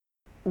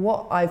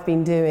What I've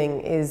been doing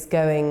is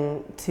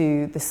going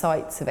to the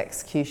sites of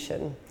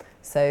execution,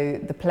 so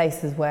the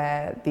places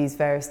where these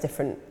various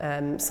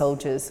different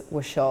soldiers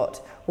were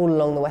shot all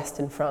along the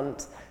Western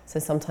Front, so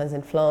sometimes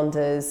in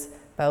Flanders,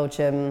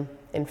 Belgium,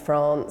 in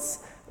France,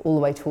 all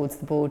the way towards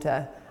the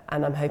border,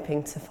 and I'm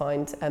hoping to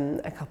find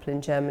a couple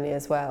in Germany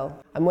as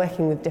well. I'm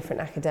working with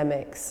different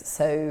academics,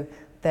 so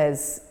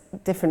there's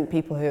different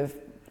people who have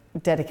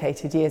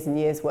dedicated years and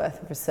years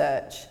worth of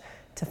research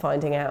to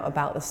finding out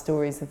about the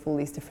stories of all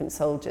these different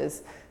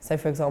soldiers. So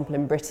for example,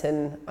 in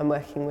Britain, I'm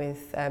working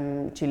with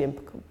Julian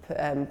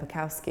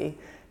Bukowski,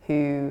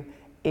 who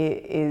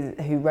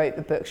wrote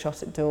the book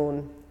Shot at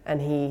Dawn,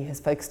 and he has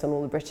focused on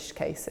all the British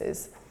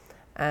cases.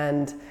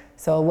 And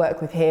so I'll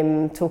work with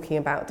him, talking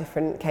about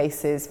different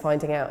cases,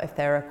 finding out if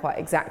there are quite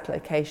exact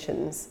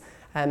locations,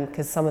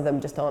 because some of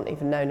them just aren't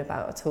even known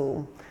about at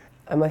all.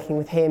 I'm working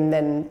with him,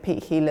 then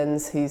Pete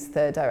Healens, who's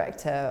the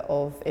director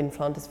of In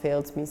Flanders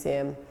Fields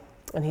Museum,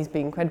 and he's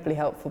been incredibly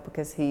helpful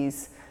because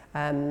he's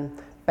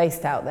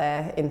based out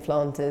there in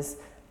Flanders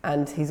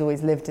and he's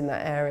always lived in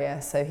that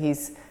area. So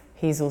he's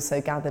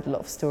also gathered a lot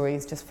of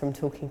stories just from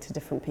talking to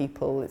different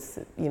people. It's,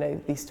 you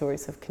know, these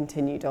stories have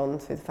continued on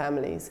through the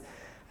families.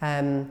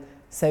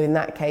 So in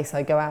that case,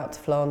 I go out to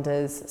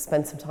Flanders,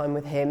 spend some time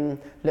with him,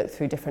 look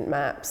through different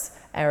maps,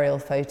 aerial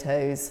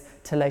photos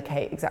to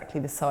locate exactly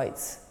the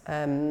sites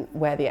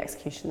where the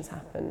executions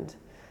happened.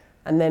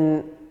 And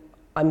then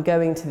I'm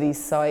going to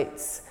these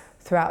sites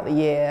throughout the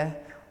year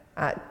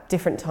at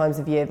different times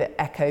of year that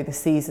echo the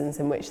seasons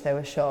in which they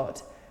were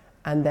shot,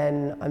 and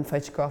then I'm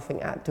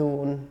photographing at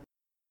dawn.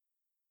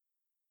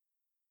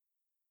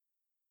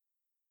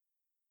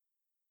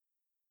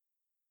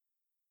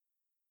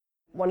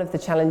 One of the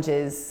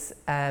challenges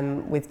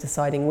with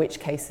deciding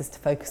which cases to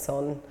focus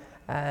on,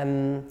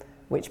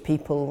 which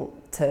people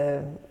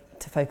to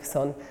focus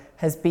on,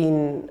 has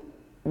been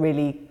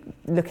really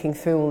looking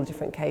through all the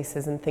different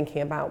cases and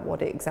thinking about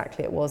what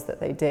exactly it was that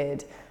they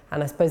did.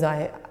 And I suppose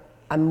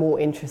I'm more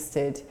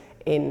interested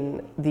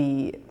in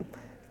the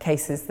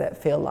cases that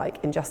feel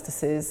like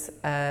injustices,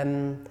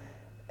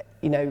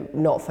 you know,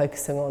 not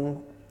focusing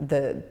on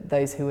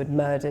those who had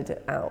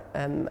murdered out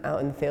in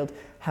the field.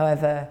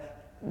 However,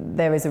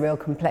 there is a real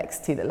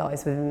complexity that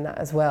lies within that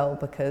as well,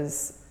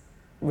 because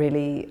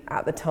really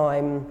at the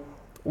time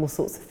all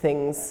sorts of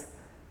things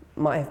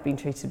might have been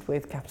treated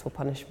with capital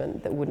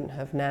punishment that wouldn't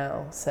have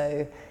now.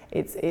 So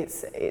it's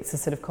a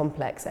sort of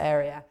complex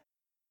area.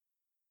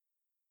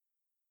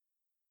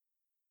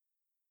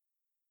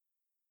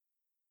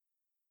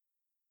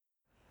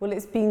 Well,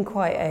 it's been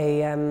quite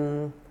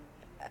a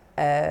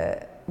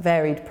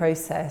varied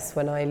process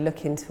when I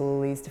look into all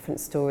these different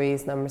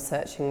stories and I'm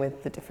researching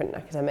with the different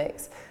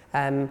academics,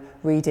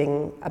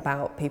 reading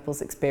about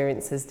people's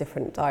experiences,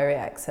 different diary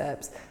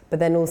excerpts, but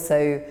then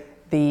also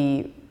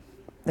the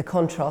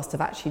contrast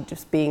of actually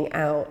just being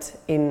out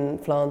in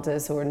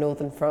Flanders or in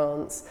northern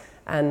France.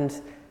 And,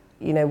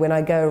 you know, when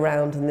I go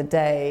around in the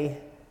day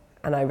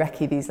and I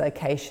recce these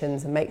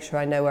locations and make sure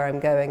I know where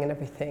I'm going and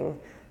everything,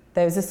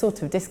 there's a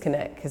sort of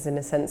disconnect, because in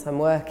a sense I'm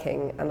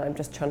working and I'm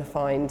just trying to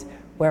find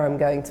where I'm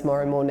going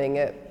tomorrow morning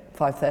at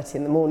 5:30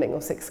 in the morning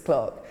or 6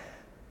 o'clock.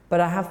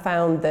 But I have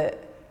found that,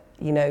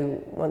 you know,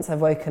 once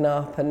I've woken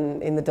up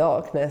and in the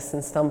darkness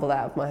and stumbled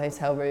out of my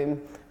hotel room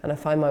and I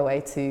find my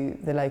way to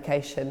the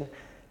location,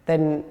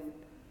 then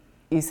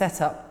you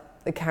set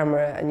up the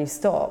camera and you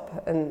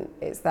stop, and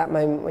it's that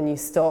moment when you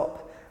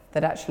stop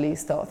that actually you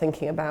start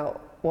thinking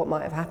about what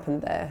might have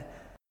happened there.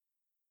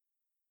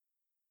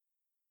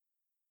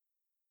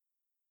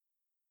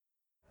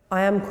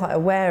 I am quite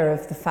aware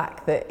of the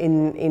fact that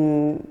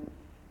in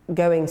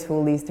going to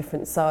all these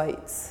different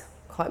sites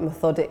quite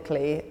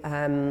methodically,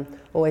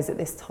 always at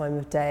this time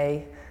of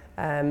day,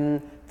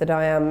 that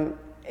I am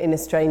in a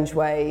strange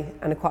way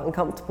and a quite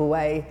uncomfortable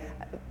way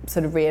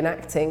sort of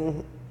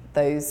reenacting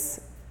those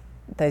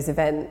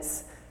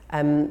events,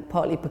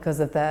 partly because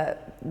of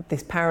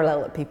this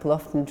parallel that people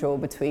often draw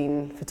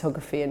between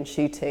photography and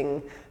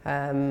shooting,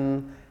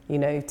 you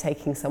know,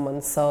 taking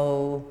someone's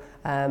soul,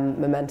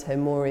 memento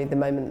mori, the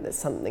moment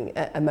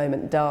that a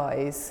moment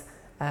dies,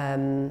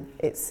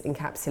 it's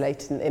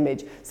encapsulated in the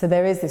image. So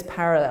there is this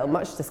parallel,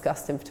 much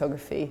discussed in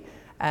photography,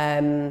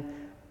 and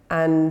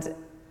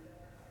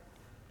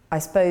I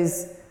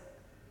suppose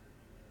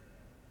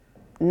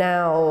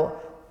now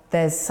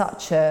there's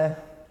such a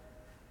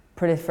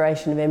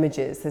proliferation of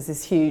images. There's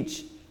this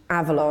huge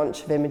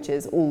avalanche of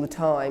images all the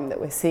time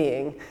that we're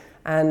seeing,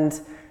 and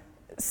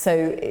so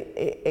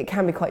it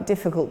can be quite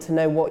difficult to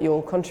know what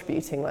you're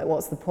contributing, like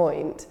what's the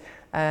point.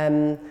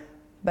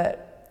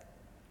 But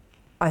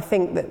I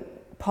think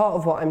that part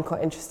of what I'm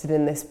quite interested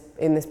in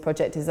this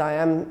project is I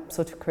am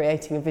sort of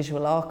creating a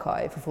visual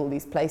archive of all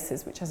these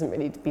places, which hasn't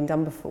really been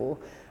done before.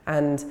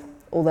 And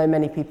although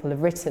many people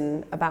have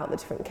written about the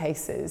different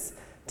cases,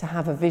 to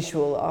have a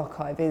visual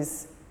archive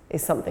is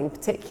something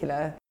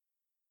particular.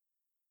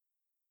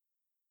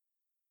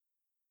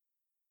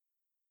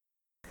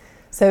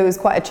 So it was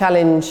quite a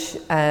challenge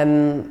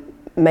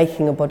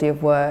making a body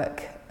of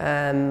work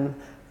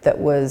that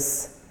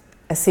was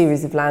a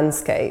series of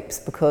landscapes,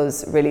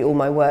 because really all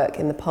my work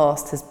in the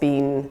past has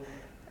been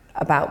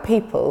about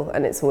people,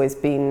 and it's always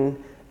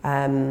been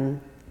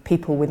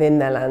people within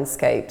their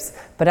landscapes.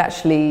 But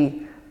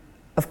actually,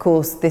 of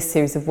course, this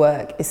series of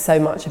work is so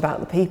much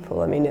about the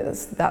people. I mean,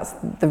 that's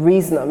the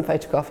reason I'm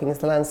photographing is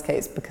the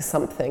landscapes, because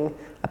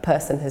a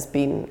person has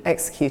been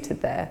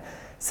executed there.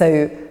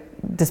 So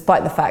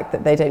despite the fact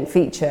that they don't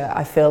feature,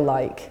 I feel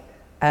like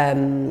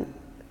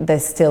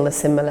there's still a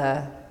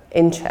similar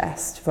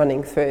interest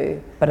running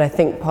through. But I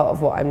think part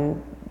of what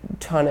I'm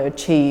trying to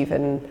achieve,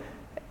 and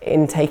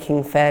in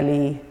taking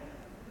fairly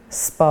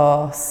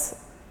sparse,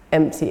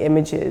 empty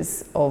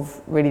images of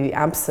really the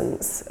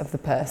absence of the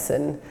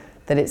person,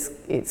 that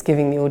it's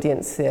giving the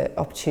audience the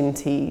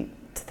opportunity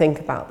to think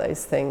about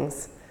those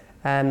things,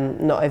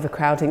 not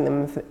overcrowding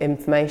them with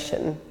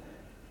information,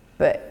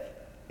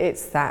 but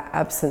it's that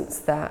absence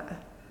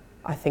that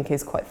I think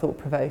is quite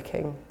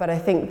thought-provoking. But I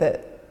think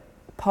that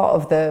part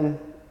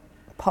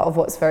of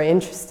what's very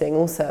interesting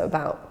also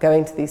about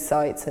going to these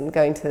sites and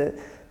going to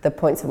the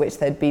points at which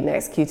they'd been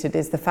executed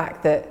is the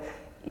fact that,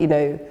 you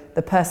know,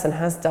 the person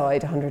has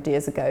died 100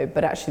 years ago,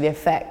 but actually the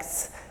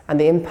effects and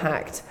the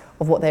impact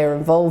of what they're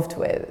involved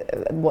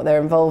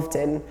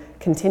in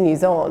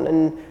continues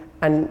on,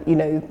 and you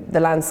know, the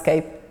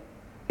landscape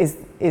is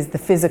the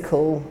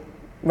physical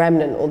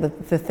remnant, or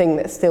the thing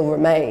that still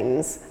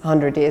remains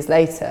 100 years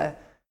later.